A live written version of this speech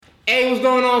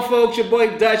what's going on, folks? Your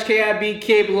boy Dutch, KIB,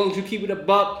 KIB, as long as you keep it a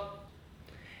buck.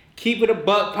 Keep it a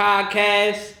buck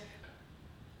podcast.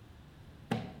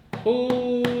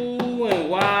 Who and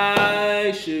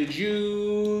why should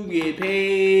you get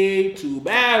paid to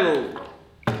battle?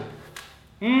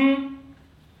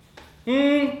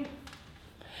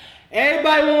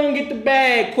 Everybody want to get the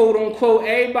bag, quote unquote.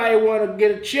 Everybody want to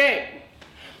get a check.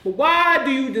 But why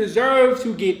do you deserve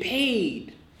to get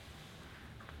paid?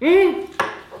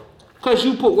 Because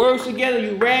you put words together,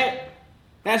 you rap.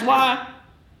 That's why?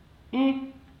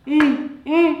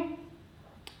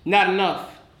 Not enough.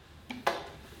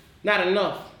 Not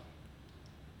enough.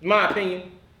 In my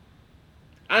opinion.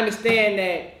 I understand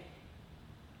that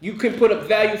you can put up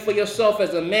value for yourself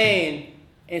as a man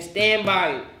and stand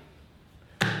by it.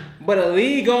 But a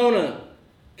league owner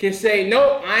can say,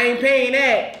 nope, I ain't paying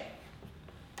that.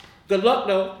 Good luck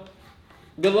though.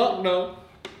 Good luck though.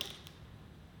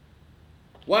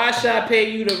 Why should I pay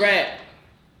you to rap?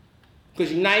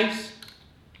 Because you're nice?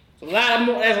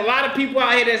 There's a lot of people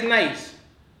out here that's nice.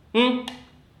 A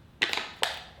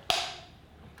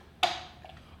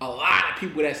lot of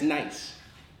people that's nice.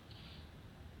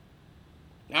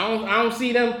 I don't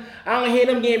see them, I don't hear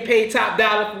them getting paid top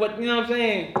dollar for what, you know what I'm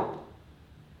saying?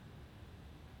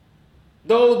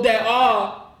 Those that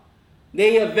are,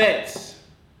 they are vets.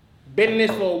 Been in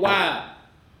this for a while.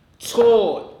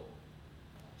 Toured.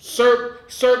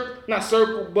 Not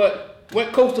circle, but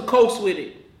went coast to coast with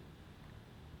it.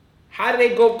 How did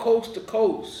they go coast to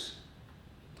coast?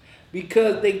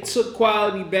 Because they took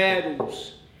quality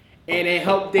battles and it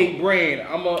helped their brand.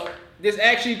 This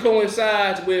actually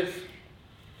coincides with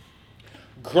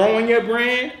growing your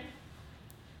brand,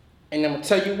 and I'm gonna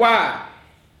tell you why.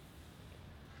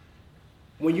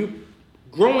 When you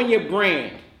growing your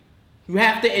brand, you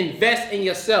have to invest in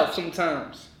yourself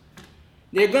sometimes.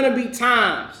 There are gonna be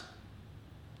times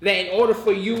that in order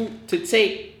for you to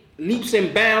take leaps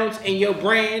and bounds in your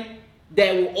brand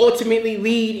that will ultimately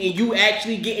lead in you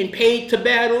actually getting paid to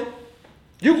battle,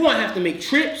 you're gonna have to make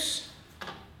trips.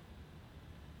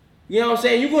 You know what I'm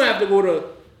saying? You're gonna have to go to,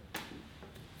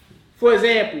 for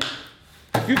example,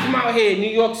 if you come out here in New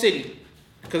York City,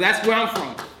 because that's where I'm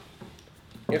from.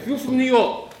 If you're from New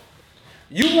York,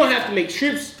 you're gonna have to make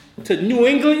trips to New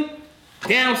England,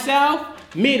 down south,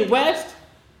 Midwest.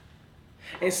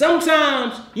 And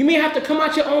sometimes you may have to come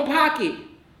out your own pocket.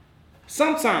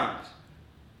 Sometimes.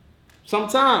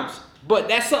 But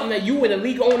that's something that you and the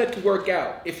league owner can work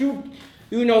out. If you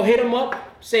hit them up,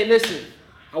 say, listen,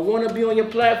 I want to be on your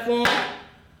platform.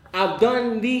 I've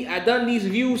done these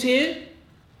views here.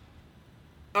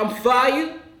 I'm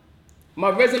fired. My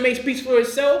resume speaks for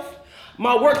itself.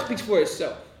 My work speaks for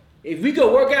itself. If we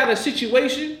could work out a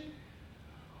situation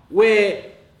where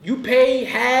you pay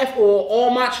half or all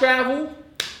my travel,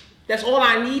 that's all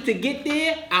I need to get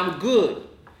there, I'm good.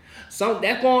 So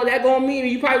that's gonna mean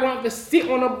you probably won't have to sit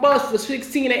on a bus for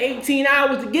 16 to 18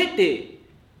 hours to get there.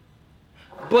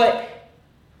 But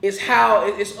it's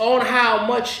on how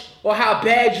much or how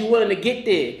bad you're willing to get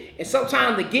there. And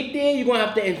sometimes to get there, you're gonna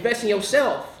have to invest in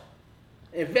yourself.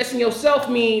 Investing in yourself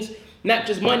means not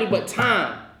just money, but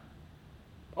time.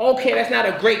 Okay, that's not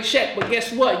a great check, but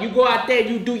guess what? You go out there,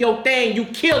 you do your thing, you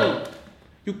kill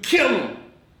them.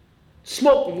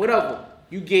 Smoke them, whatever.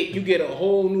 You get a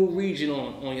whole new region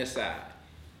on your side.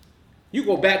 You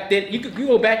go back there, you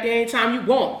go back there anytime you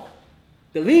want.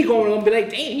 The league owner gonna be like,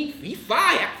 damn, he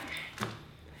fired.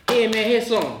 Hey man, here's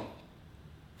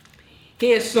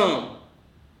some.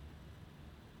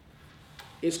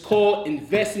 It's called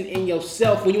investing in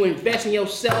yourself. When you invest in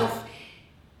yourself,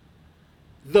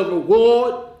 the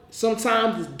reward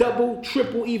sometimes is double,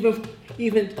 triple, even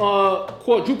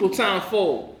quadruple time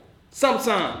fold.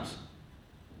 Sometimes.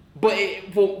 But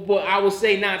I would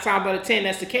say 9 times out of 10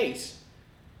 that's the case.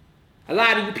 A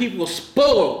lot of you people are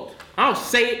spoiled. I don't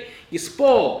say it, you're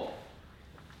spoiled.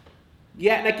 You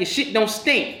act like your shit don't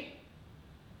stink.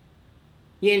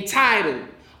 You're entitled.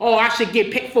 Oh, I should get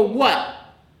paid for what?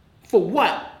 For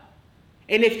what?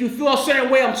 And if you feel a certain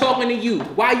way, I'm talking to you.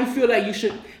 Why you feel like you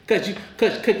should? Cause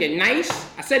you're nice.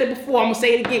 I said it before, I'm gonna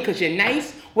say it again. Cause you're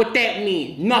nice. What that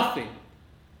mean? Nothing.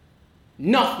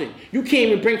 You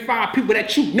can't even bring 5 people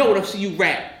that you know to see you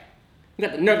rap. You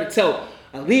got the nerve to tell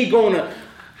a league owner,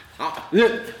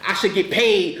 look, I should get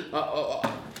paid,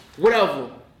 whatever.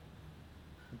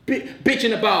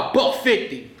 Bitching about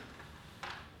 $1.50.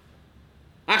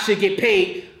 I should get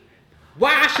paid.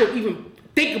 Why I should even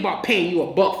think about paying you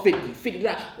 $1.50,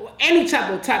 $50, any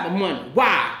type of money?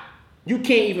 Why? You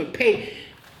can't even pay.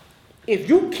 If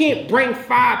you can't bring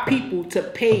 5 people to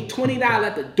pay $20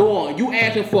 at the door, and you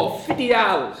asking for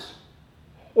 $50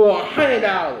 or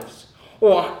 $100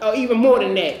 or even more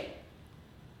than that.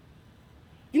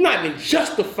 You're not even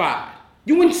justified.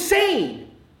 You're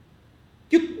insane.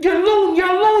 You're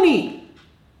loony.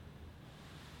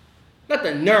 Got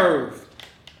the nerve.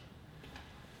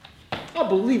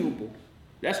 Unbelievable.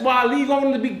 That's why league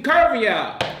owners to be curving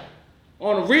y'all.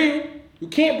 On the real, you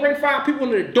can't bring 5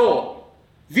 people into the door.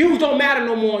 Views don't matter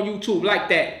no more on YouTube like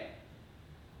that.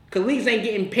 Cause leagues ain't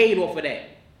getting paid off of that.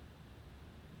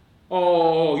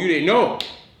 Oh, you didn't know.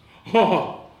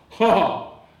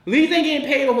 Leagues ain't getting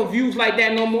paid off of views like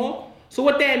that no more. So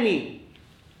what that mean?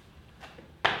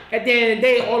 At the end of the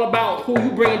day, it's all about who you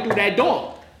bringing through that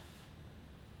door.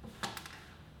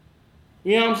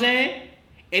 You know what I'm saying?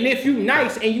 And if you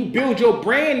nice and you build your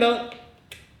brand up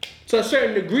to a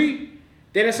certain degree,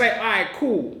 then it's like, all right,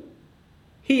 cool.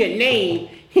 He a name.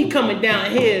 He coming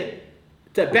down here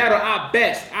to battle our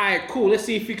best. All right, cool. Let's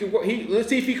see if he could work. Let's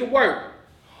see if he could work.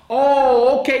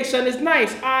 Oh, okay, son, it's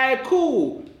nice. All right,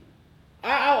 cool.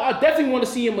 I definitely want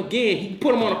to see him again. He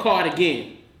put him on the card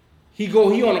again. He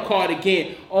on the card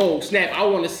again. Oh, snap, I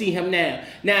want to see him now.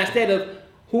 Now, instead of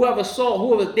whoever's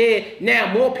there,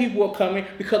 now more people are coming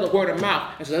because of word of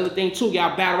mouth. That's another thing, too,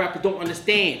 y'all battle rappers don't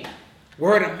understand.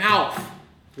 Word of mouth.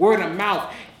 Word of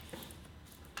mouth.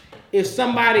 If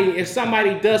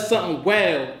somebody does something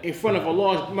well in front of a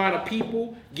large amount of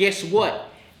people, guess what?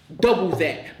 Double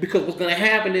that. Because what's going to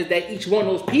happen is that each one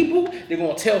of those people, they're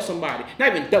going to tell somebody.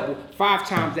 Not even double, 5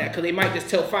 times that, because they might just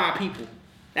tell 5 people.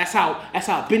 That's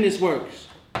how business works.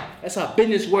 That's how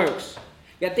business works.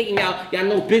 Y'all thinking y'all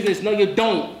know business. No, you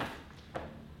don't.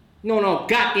 No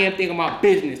goddamn thing about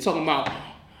business. Talking about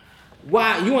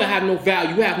why you don't have no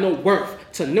value. You have no worth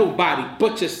to nobody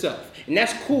but yourself. And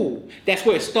that's cool. That's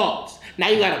where it starts. Now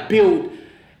you got to build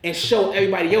and show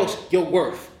everybody else your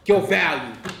worth, your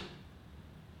value.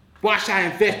 Why should I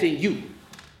invest in you?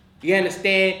 You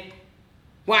understand?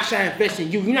 Why should I invest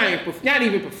in you? You're not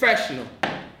even professional.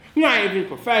 You're not even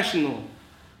professional.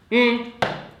 You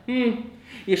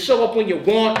show up when you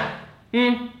want.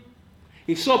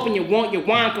 You show up when you want. You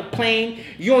whine, complain.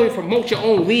 You don't even promote your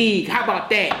own league. How about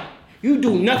that? You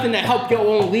do nothing to help your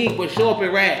own league but show up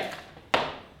and rap.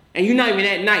 And you're not even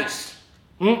that nice.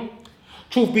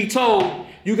 Truth be told,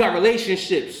 you got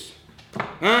relationships.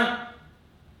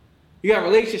 You got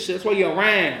relationships, that's why you're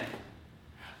around.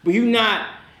 But you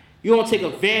don't take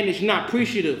advantage, you're not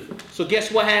appreciative. So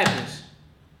guess what happens?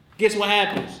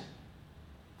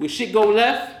 When shit go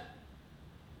left,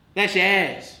 that's your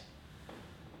ass.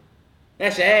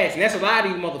 And that's a lot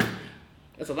of you motherfuckers.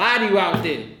 That's a lot of you out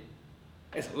there.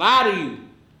 That's a lot of you.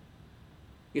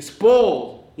 You're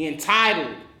spoiled. You're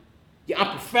entitled. You're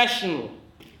unprofessional.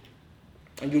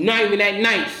 And you're not even that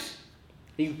nice.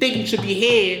 And you think you should be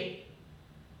here,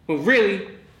 but really,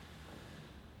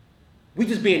 we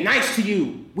just being nice to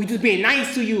you.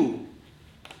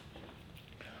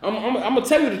 I'm going to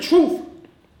tell you the truth.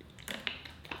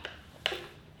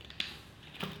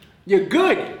 You're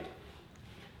good.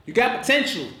 You got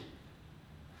potential.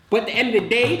 But at the end of the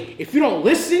day, if you don't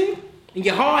listen, and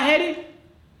you're hard-headed,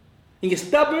 and you're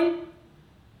stubborn,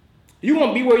 you're going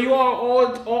to be where you are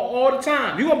all the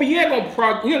time. You're not going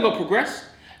to progress.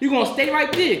 You're going to stay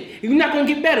right there. You're not going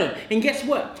to get better. And guess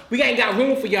what? We ain't got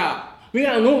room for y'all. You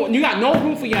got no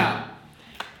room for y'all.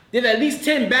 There's at least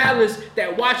 10 battlers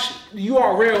that watch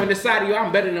URL and decide, yo,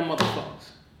 I'm better than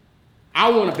motherfuckers. I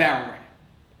want to battle rap.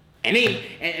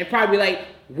 And probably like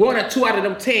 1 or 2 out of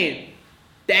them 10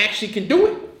 that actually can do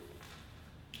it.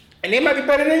 And they might be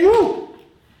better than you.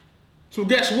 So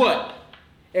guess what?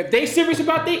 If they serious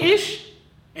about their ish,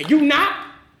 and you not,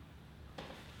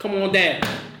 come on down.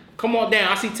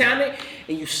 I see talent,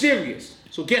 and you serious.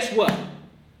 So guess what?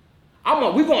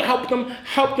 We're gonna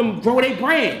help them grow their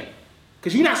brand.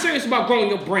 Because you're not serious about growing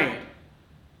your brand.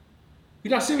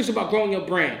 And if you're not serious about growing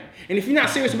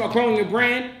your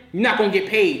brand, you're not gonna get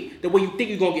paid the way you think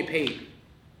you're gonna get paid.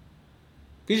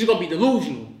 Because you're gonna be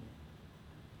delusional.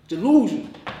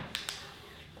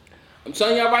 I'm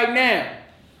telling y'all right now.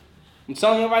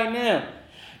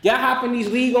 Y'all hop in these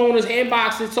league owners'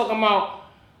 inboxes talking about,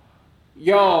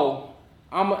 yo,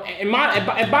 and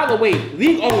by the way,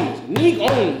 league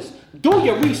owners, do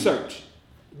your research.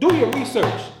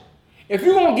 If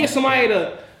you're gonna get somebody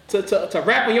to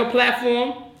rap on your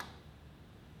platform,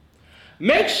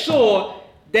 make sure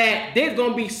that there's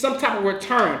gonna be some type of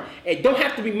return. It don't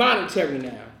have to be monetary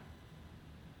now.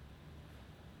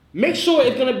 Make sure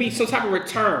it's gonna be some type of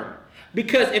return.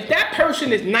 Because if that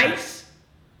person is nice,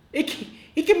 it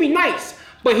can be nice,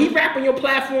 but he rap on your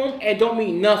platform and don't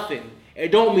mean nothing.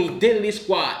 It don't mean diddly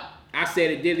squat. I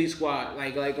said it, diddly squat,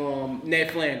 like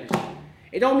Ned Flanders.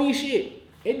 It don't mean shit.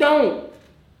 It don't.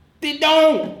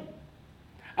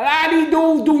 A lot of these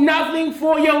dudes do nothing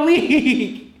for your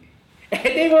league. And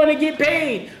they want to get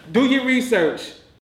paid. Do your research.